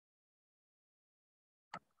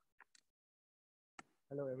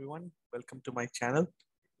Hello everyone, welcome to my channel.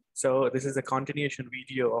 So this is a continuation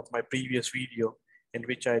video of my previous video in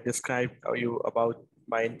which I described you about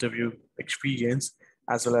my interview experience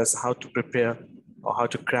as well as how to prepare or how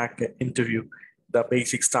to crack an interview, the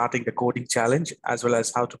basic starting the coding challenge, as well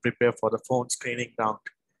as how to prepare for the phone screening round.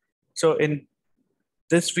 So in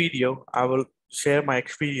this video, I will share my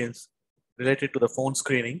experience related to the phone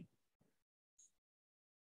screening.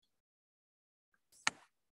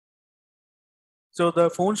 So the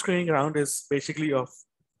phone screening round is basically of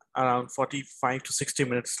around 45 to 60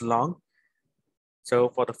 minutes long. So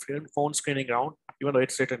for the phone screening round, even though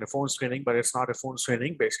it's written a phone screening, but it's not a phone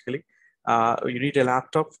screening, basically, you need a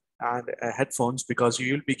laptop and headphones because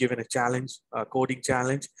you will be given a challenge, a coding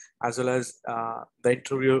challenge, as well as the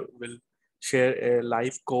interviewer will share a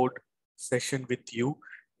live code session with you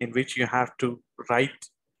in which you have to write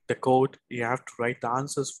the code. You have to write the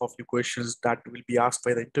answers for a few questions that will be asked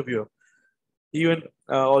by the interviewer. Even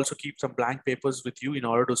also keep some blank papers with you in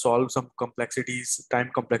order to solve some complexities, time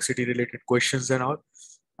complexity related questions and all,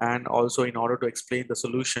 and also in order to explain the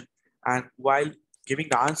solution. And while giving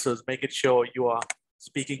the answers, make it sure you are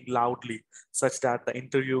speaking loudly such that the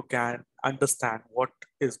interview can understand what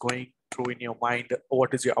is going through in your mind,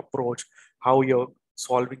 what is your approach, how you're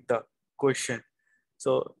solving the question.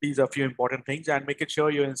 So these are a few important things, and make it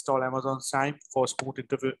sure you install Amazon Chime for smooth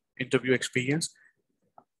interview experience.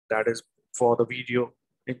 That is for the video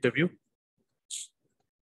interview.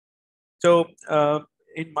 So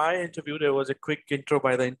in my interview, there was a quick intro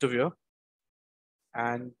by the interviewer,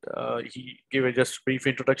 and he gave a just brief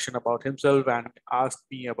introduction about himself and asked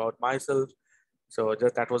me about myself. So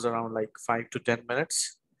that was around like 5 to 10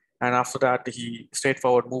 minutes. And after that, he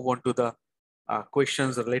straightforward move on to the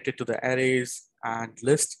questions related to the arrays and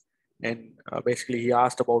list. And basically he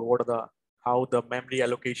asked about how the memory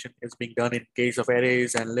allocation is being done in case of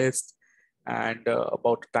arrays and lists, and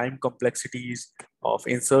about time complexities of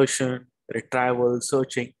insertion, retrieval,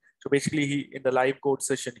 searching. So basically in the live code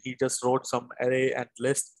session, he just wrote some array and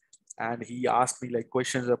list, and he asked me like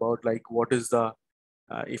questions about like, what is the,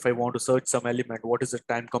 if I want to search some element, what is the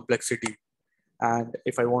time complexity? And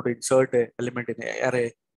if I want to insert an element in an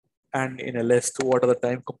array and in a list, what are the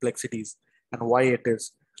time complexities and why it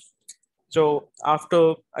is? So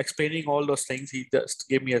after explaining all those things, he just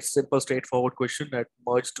gave me a simple, straightforward question that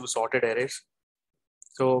merged two sorted arrays.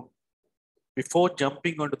 So before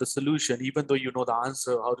jumping onto the solution, even though you know the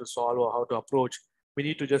answer, how to solve or how to approach, we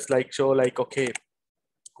need to just like show like, okay,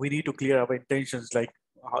 we need to clear our intentions, like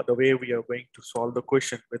how the way we are going to solve the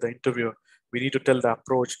question with the interviewer. We need to tell the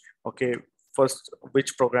approach, okay, first,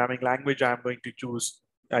 which programming language I'm going to choose.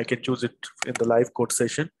 I can choose it in the live code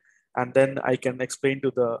session. And then I can explain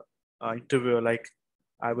to the interviewer, like,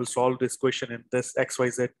 I will solve this question in this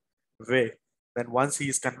XYZ way. Then once he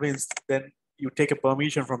is convinced, then you take a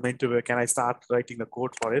permission from the interviewer. Can I start writing the code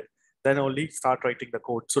for it? Then only start writing the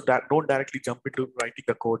code. So that don't directly jump into writing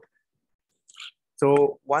the code.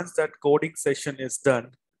 So once that coding session is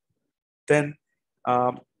done, then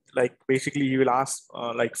like basically you will ask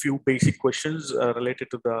like few basic questions related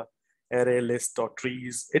to the array, list, or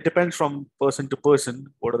trees. It depends from person to person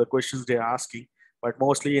what are the questions they're asking, but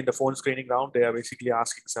mostly in the phone screening round, they are basically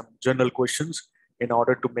asking some general questions in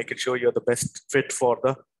order to make it sure you're the best fit for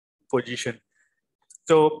the position.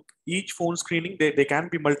 So each phone screening, they can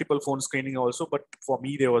be multiple phone screening also, but for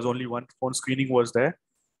me, there was only one phone screening was there.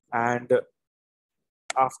 And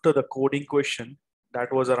after the coding question,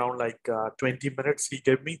 that was around like 20 minutes he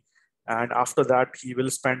gave me. And after that, he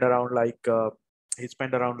will spend around like, he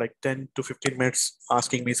spent around like 10 to 15 minutes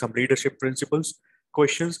asking me some leadership principles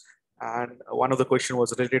questions. And one of the question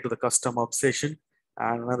was related to the customer obsession.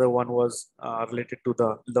 And another one was related to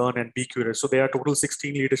the learn and be curious. So there are total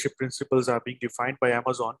 16 leadership principles are being defined by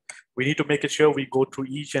Amazon. We need to make it sure we go through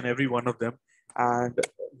each and every one of them and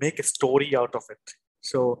make a story out of it.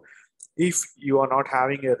 So if you are not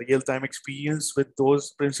having a real-time experience with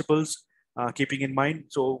those principles, keeping in mind,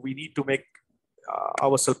 so we need to make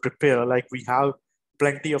ourselves prepare, like we have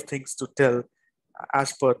plenty of things to tell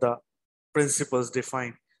as per the principles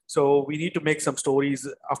defined. So we need to make some stories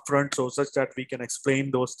upfront, so such that we can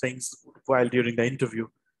explain those things while during the interview.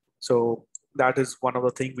 So that is one of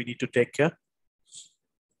the things we need to take care.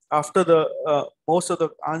 After the most of the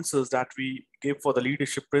answers that we give for the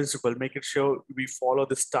leadership principle, make it sure we follow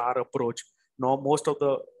the STAR approach. Now, most of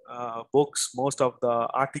the books, most of the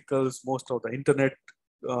articles, most of the internet,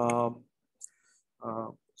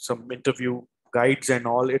 some interview guides and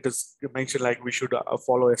all, it is mentioned like we should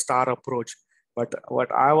follow a STAR approach. But what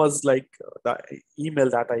I was like, the email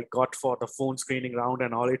that I got for the phone screening round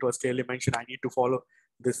and all, it was clearly mentioned I need to follow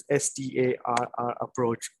this STAR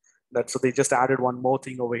approach. So they just added one more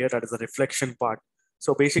thing over here, that is the reflection part.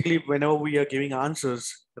 So basically, whenever we are giving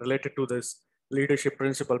answers related to this leadership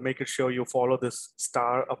principle, make it sure you follow this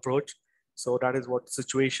STAR approach. So that is what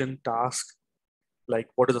situation, task, like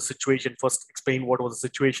what is the situation, first explain what was the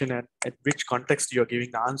situation and at which context you're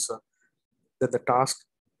giving the answer. Then the task,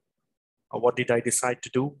 what did I decide to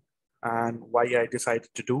do and why I decided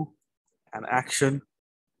to do, and action,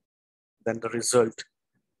 then the result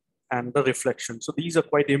and the reflection. So these are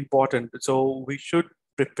quite important. So we should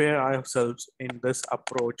prepare ourselves in this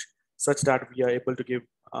approach such that we are able to give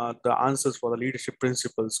the answers for the leadership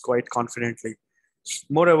principles quite confidently.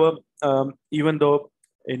 Moreover, even though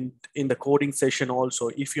in the coding session also,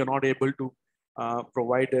 if you're not able to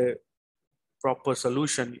provide a proper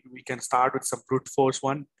solution, we can start with some brute force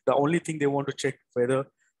one. The only thing they want to check whether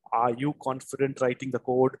are you confident writing the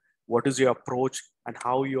code, what is your approach, and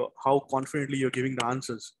how confidently you're giving the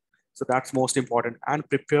answers. So that's most important, and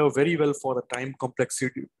prepare very well for the time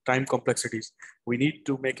complexities. We need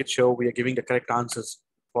to make it sure we are giving the correct answers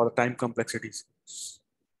for the time complexities.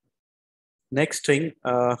 Next thing,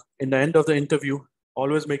 in the end of the interview,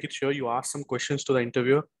 always make it sure you ask some questions to the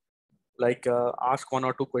interviewer, like ask 1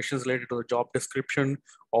 or 2 questions related to the job description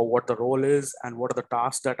or what the role is and what are the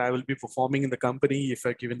tasks that I will be performing in the company if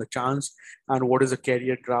I given the chance, and what is the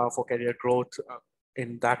career graph or career growth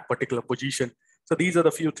in that particular position. So these are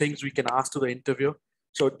the few things we can ask to the interviewer.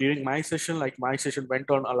 So during my session, my session went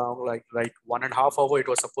on along like 1.5 hours. It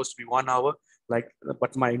was supposed to be 1 hour,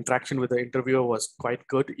 but my interaction with the interviewer was quite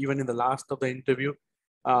good. Even in the last of the interview,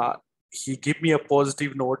 he gave me a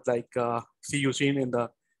positive note, see you soon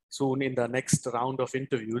in the next round of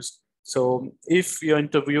interviews. So if your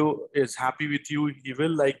interview is happy with you, he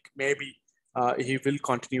will maybe he will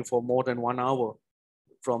continue for more than 1 hour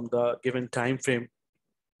from the given time frame.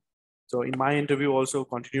 So in my interview also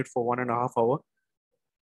continued for 1.5 hours.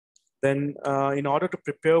 Then in order to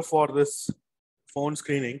prepare for this phone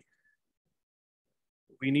screening,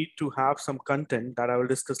 we need to have some content that I will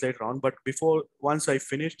discuss later on. But once I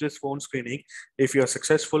finish this phone screening, if you are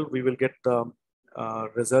successful, we will get the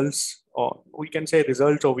results, or we can say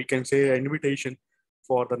results, or we can say an invitation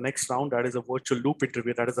for the next round. That is a virtual loop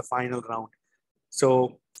interview. That is the final round.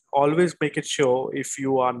 So always make it sure, if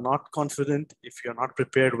you are not confident, if you're not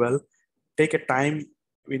prepared well, take a time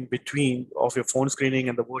in between of your phone screening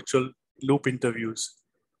and the virtual loop interviews.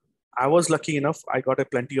 I was lucky enough, I got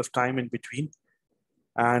plenty of time in between,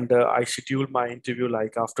 and I scheduled my interview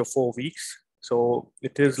after 4 weeks. So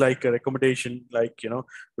it is like a recommendation,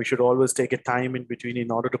 we should always take a time in between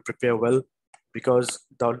in order to prepare well, because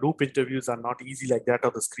the loop interviews are not easy like that,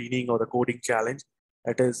 or the screening or the coding challenge.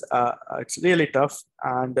 It's really tough,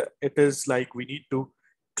 and it is we need to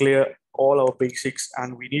clear all our basics,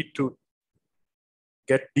 and we need to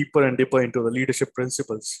get deeper and deeper into the leadership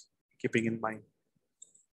principles, keeping in mind.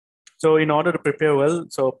 So in order to prepare well,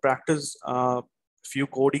 so practice few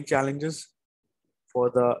coding challenges for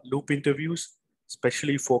the loop interviews,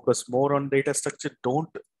 especially focus more on data structure. Don't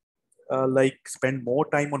spend more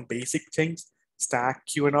time on basic things, stack,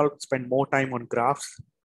 queue and all, spend more time on graphs,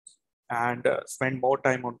 and spend more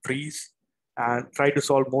time on trees, and try to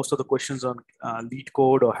solve most of the questions on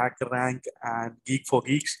LeetCode or Hacker Rank and Geek for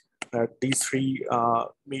Geeks. These 3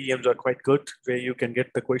 mediums are quite good where you can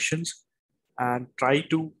get the questions, and try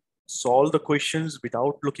to solve the questions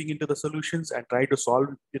without looking into the solutions, and try to solve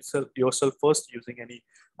it yourself first using any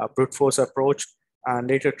brute force approach, and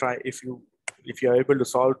later try, if you are able to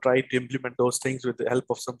solve, try to implement those things with the help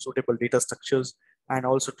of some suitable data structures, and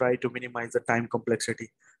also try to minimize the time complexity.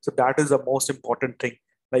 So that is the most important thing.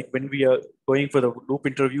 When we are going for the loop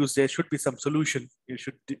interviews, there should be some solution you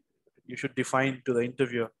should define to the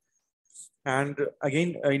interviewer. And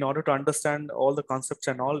again, in order to understand all the concepts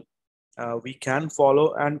and all, we can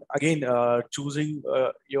follow, and again, choosing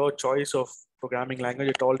your choice of programming language,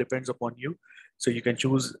 it all depends upon you. So you can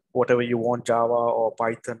choose whatever you want, Java or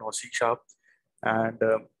Python or C#. And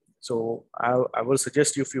so I will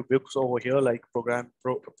suggest you a few books over here, like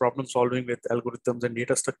Problem Solving with Algorithms and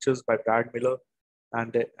Data Structures by Brad Miller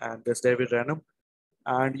and there's David Renum.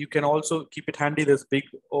 And you can also keep it handy, this big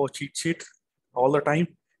cheat sheet all the time.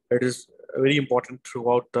 It is very important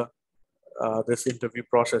throughout this interview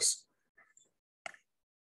process.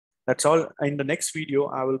 That's all. In the next video,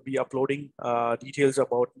 I will be uploading details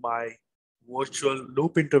about my virtual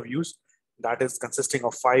loop interviews, that is consisting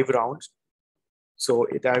of 5 rounds. So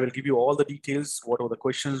I will give you all the details, what all the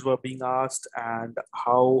questions were being asked, and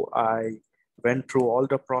how I went through all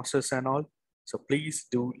the process and all. So please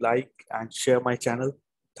do like and share my channel.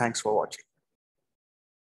 Thanks for watching.